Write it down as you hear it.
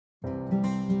Hello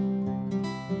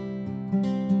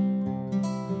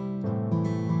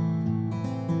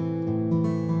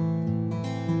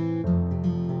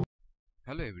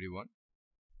everyone.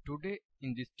 Today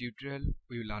in this tutorial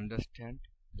we will understand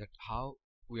that how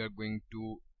we are going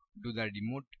to do the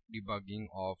remote debugging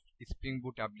of Spring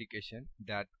Boot application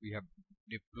that we have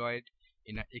deployed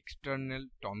in an external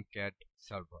Tomcat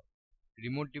server.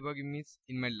 Remote debugging means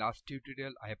in my last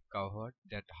tutorial I have covered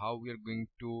that how we are going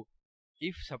to,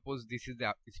 if suppose this is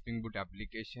the Spring Boot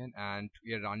application and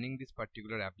we are running this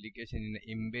particular application in an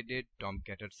embedded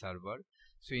Tomcat server.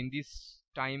 So in this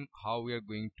time how we are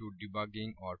going to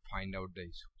debugging or find out the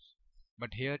issues.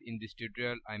 But here in this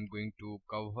tutorial I am going to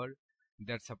cover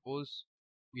that suppose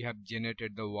we have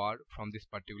generated the var from this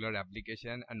particular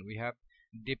application and we have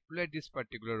deployed this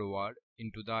particular var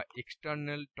into the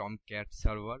external Tomcat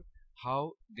server.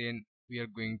 How then we are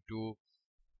going to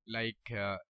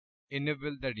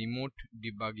enable the remote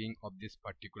debugging of this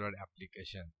particular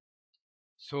application.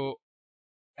 So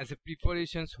as a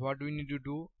preparations, what do we need to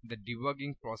do? The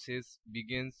debugging process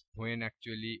begins when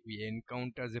actually we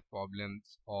encounter the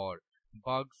problems or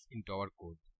bugs into our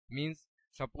code. Means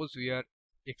suppose we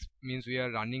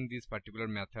are running this particular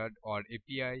method or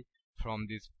API from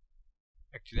this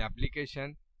actually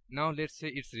application. Now let's say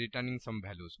it's returning some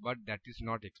values, but that is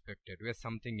not expected.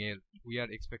 We are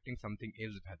expecting something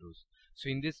else values. So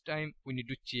in this time we need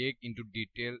to check into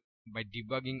detail by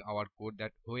debugging our code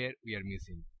that where we are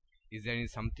missing. Is there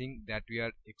something that we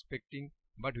are expecting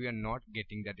but we are not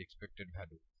getting that expected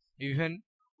value? Even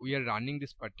we are running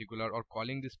this particular or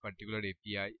calling this particular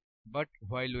API, but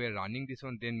while we are running this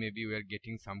one, then maybe we are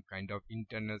getting some kind of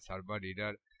internal server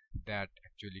error that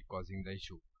actually causing the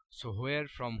issue. So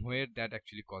from where that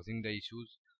actually causing the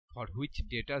issues, for which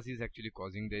data is actually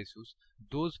causing the issues,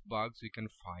 those bugs we can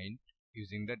find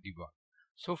using the debug.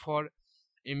 So for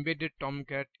embedded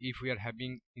Tomcat, if we are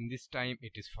having in this time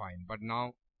it is fine, but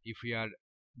now if we are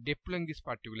deploying this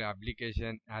particular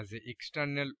application as an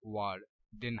external var,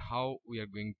 then how we are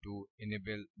going to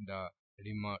enable the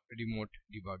remote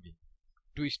debugging?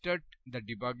 To start the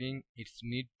debugging, it's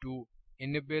need to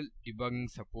enable debugging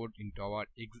support into our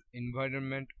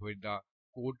environment where the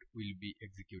code will be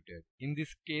executed. In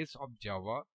this case of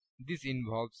Java, this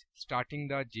involves starting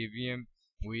the JVM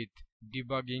with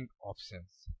debugging options.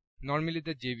 Normally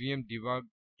the JVM debug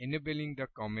enabling the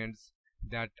comments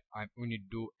that we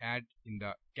need to add in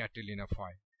the Catalina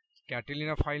file.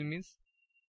 Catalina file means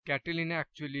Catalina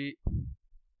actually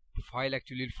file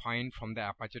find from the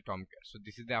Apache Tomcat. So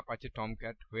this is the Apache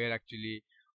Tomcat where actually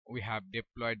we have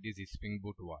deployed this Spring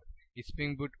Boot var.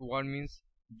 Spring Boot var means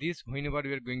this whenever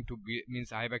we are going to build,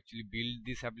 means I have actually built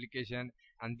this application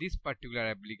and this particular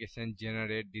application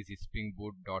generate this Spring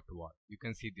Boot .var. You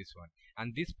can see this one,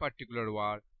 and this particular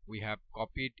var we have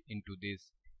copied into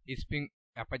this Spring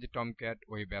Apache Tomcat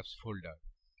web apps folder.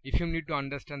 If you need to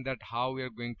understand that how we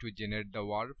are going to generate the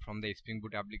var from the Spring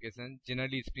Boot application,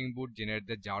 generally Spring Boot generate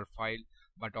the jar file,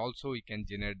 but also we can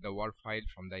generate the var file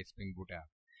from the Spring Boot app.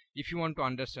 If you want to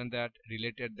understand that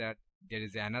related that, there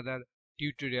is another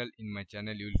tutorial in my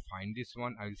channel. You will find this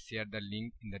one. I will share the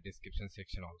link in the description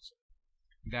section also,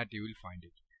 that you will find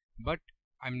it. But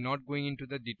I'm not going into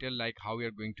the detail like how we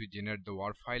are going to generate the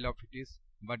var file of it is.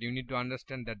 But you need to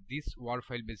understand that this var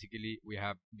file basically we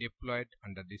have deployed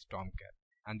under this Tomcat,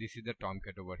 and this is the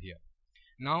Tomcat over here.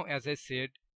 Now as I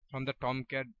said, from the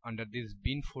Tomcat under this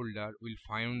bin folder we'll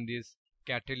find this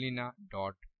catalina.bat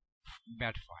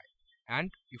file,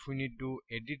 and if we need to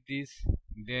edit this,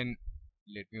 then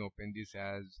let me open this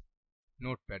as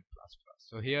Notepad++.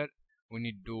 So here we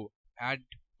need to add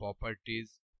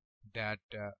properties, that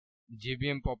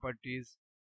JVM properties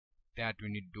that we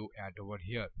need to add over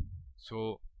here.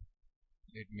 So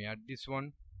let me add this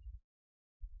one.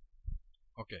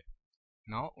 Okay,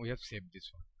 now we have saved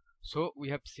this one. So we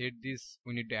have said this,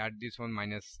 we need to add this one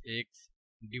 -x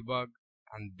debug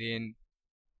and then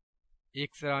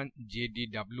xrun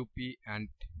jdwp and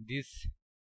this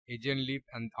agent lib,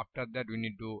 and after that we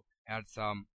need to add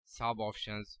some sub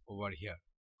options over here.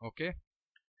 Okay,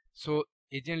 so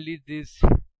agent lib, this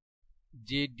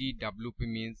jdwp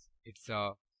means it's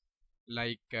a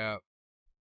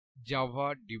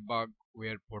Java debug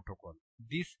ware protocol.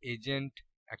 This agent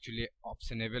actually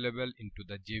option available into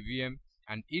the JVM,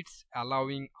 and it's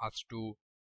allowing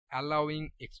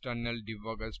external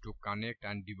debuggers to connect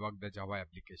and debug the Java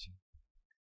application.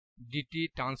 DT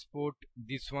transport,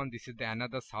 this is the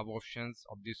another sub options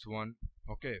of this one.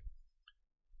 Okay,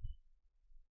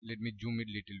 let me zoom it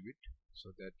little bit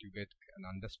so that you get can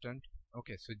understand.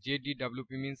 Okay, so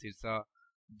JDWP means it's a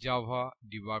Java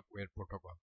debug ware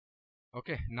protocol.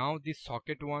 Okay, now this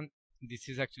socket one, this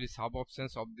is actually sub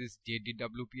options of this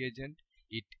JDWP agent.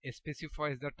 It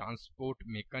specifies the transport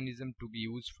mechanism to be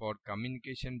used for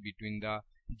communication between the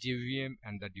JVM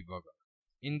and the debugger.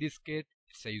 In this case,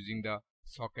 it's using the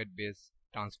socket based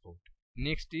transport.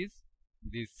 Next is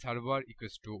this server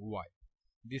equals to Y.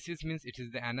 This means it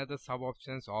is the another sub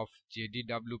options of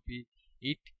JDWP.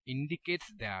 It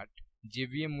indicates that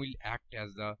JVM will act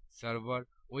as the server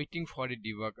waiting for a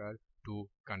debugger to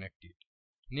connect it.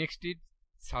 Next is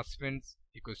suspense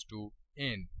equals to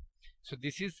N. So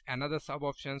this is another sub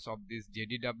options of this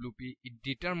JDWP. It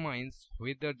determines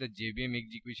whether the JVM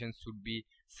execution should be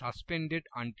suspended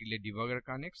until a debugger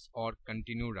connects or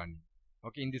continue running.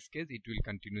 Okay, in this case it will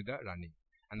continue the running.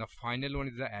 And the final one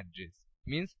is the address,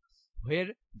 means where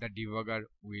the debugger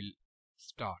will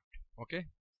start. Okay,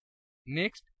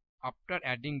 next, after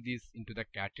adding this into the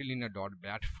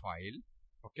Catalina.bat file,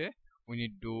 okay, we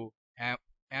need to add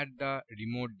the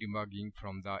remote debugging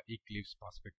from the Eclipse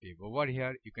perspective. Over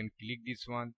here you can click this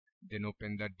one, then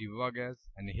open the debug as,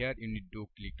 and here you need to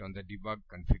click on the debug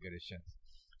configurations.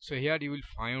 So here you will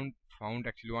found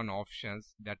actually one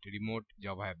options, that remote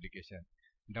Java application.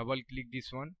 Double click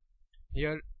this one.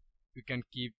 Here you can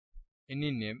keep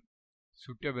any name,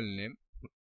 suitable name.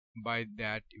 By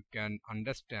that you can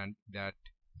understand that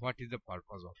what is the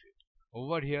purpose of it.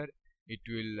 Over here it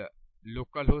will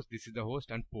localhost, this is the host,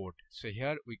 and port. So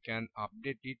here we can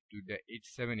update it to the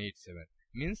 8787,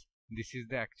 means this is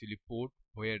the actually port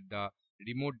where the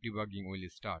remote debugging will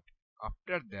start.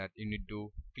 After that you need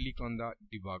to click on the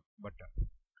debug button.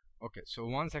 Okay, so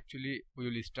once actually we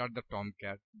will start the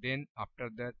Tomcat, then after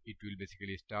that it will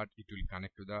basically start, it will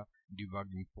connect to the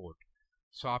debugging port.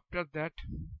 So after that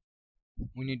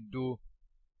we need to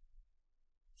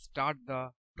start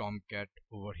the Tomcat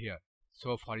over here.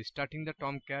 So for starting the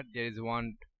Tomcat, there is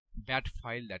one bat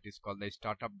file that is called the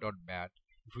startup.bat.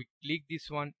 If we click this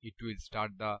one, it will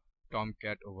start the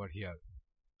Tomcat over here.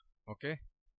 Okay,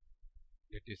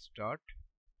 let it start.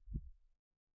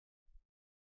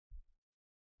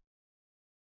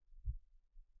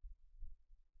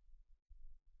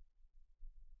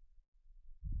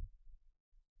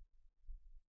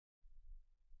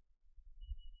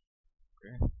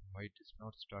 Okay, why it is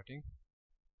not starting?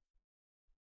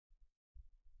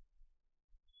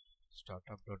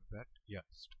 Startup.bat.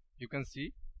 Yes, you can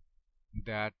see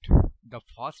that the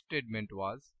first statement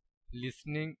was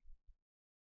listening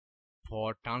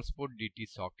for transport DT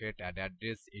socket at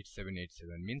address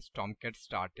 8787, means Tomcat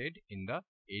started in the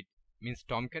 8, means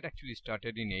Tomcat actually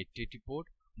started in 880 port,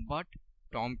 but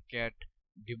Tomcat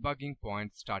debugging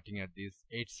point starting at this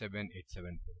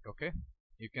 8787 port. Okay,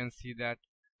 you can see that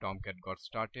Tomcat got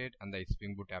started and the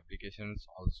Spring Boot applications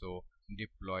also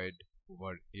deployed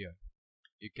over here.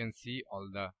 You can see all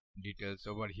the details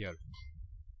over here.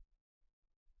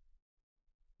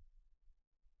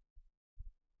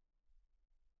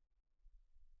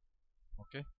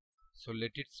 Okay, so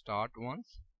let it start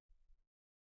once,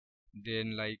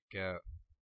 then okay,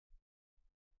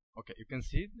 you can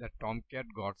see that Tomcat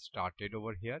got started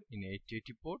over here in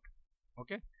 880 port.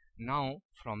 Okay, now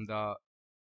from the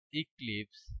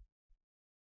Eclipse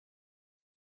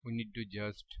we need to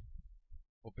just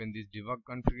open this debug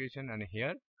configuration, and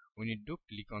here we need to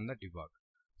click on the debug.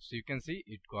 So you can see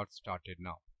it got started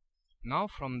now. Now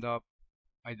from the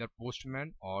either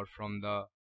Postman or from the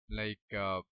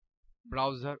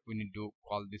browser, we need to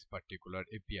call this particular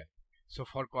API. So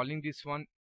for calling this one,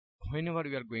 whenever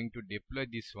we are going to deploy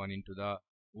this one into the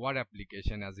word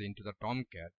application as into the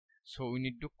Tomcat, so we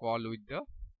need to call with the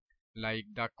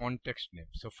the context name.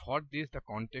 So for this the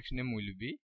context name will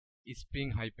be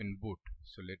Spring-boot.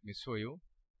 So let me show you.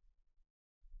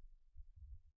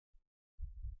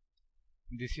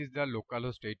 This is the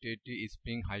localhost 880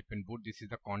 Spring-boot. This is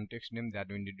the context name that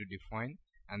we need to define,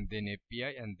 and then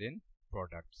API, and then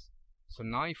products. So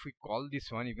now if we call this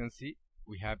one, you can see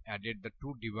we have added the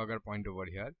two debugger point over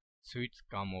here, so it's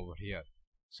come over here.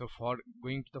 So for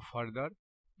going to the further,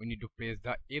 we need to press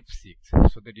the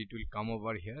F6 so that it will come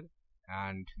over here,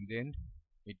 and then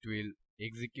it will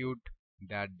execute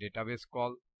that database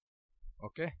call.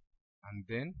 Okay, and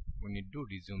then we need to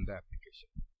resume the application.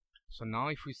 So now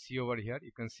if we see over here,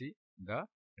 you can see the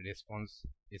response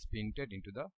is printed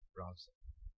into the browser.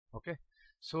 Okay,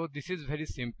 so this is very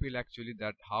simple actually,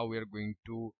 that how we are going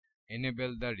to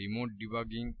enable the remote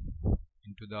debugging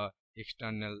into the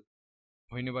external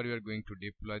whenever we are going to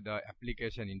deploy the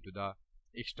application into the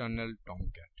external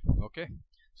Tomcat. Okay,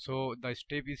 so the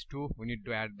step is we need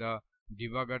to add the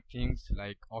debugger things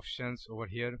like options over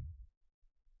here.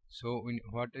 So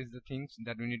what is the things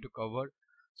that we need to cover?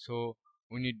 So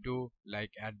we need to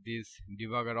add these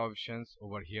debugger options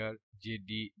over here,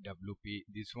 JDWP,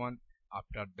 this one,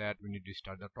 After that, we need to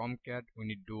start the Tomcat. We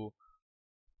need to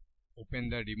open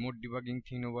the remote debugging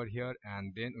thing over here,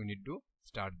 and then we need to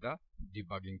start the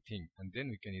debugging thing, and then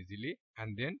we can easily,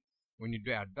 and then we need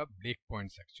to add the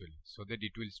breakpoints actually, so that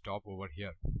it will stop over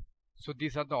here. So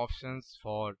these are the options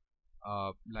for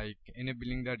like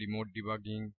enabling the remote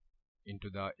debugging into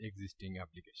the existing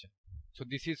application. So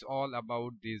this is all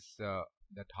about this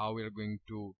that how we are going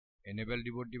to enable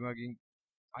remote debugging.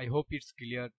 I hope it's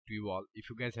clear to you all. If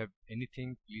you guys have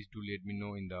anything, please do let me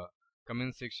know in the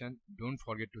comment section. Don't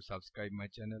forget to subscribe my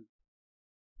channel.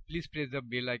 Please press the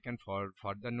bell icon for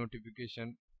further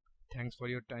notification. Thanks for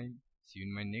your time. See you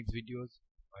in my next videos.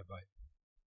 Bye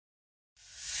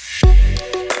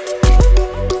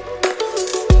bye.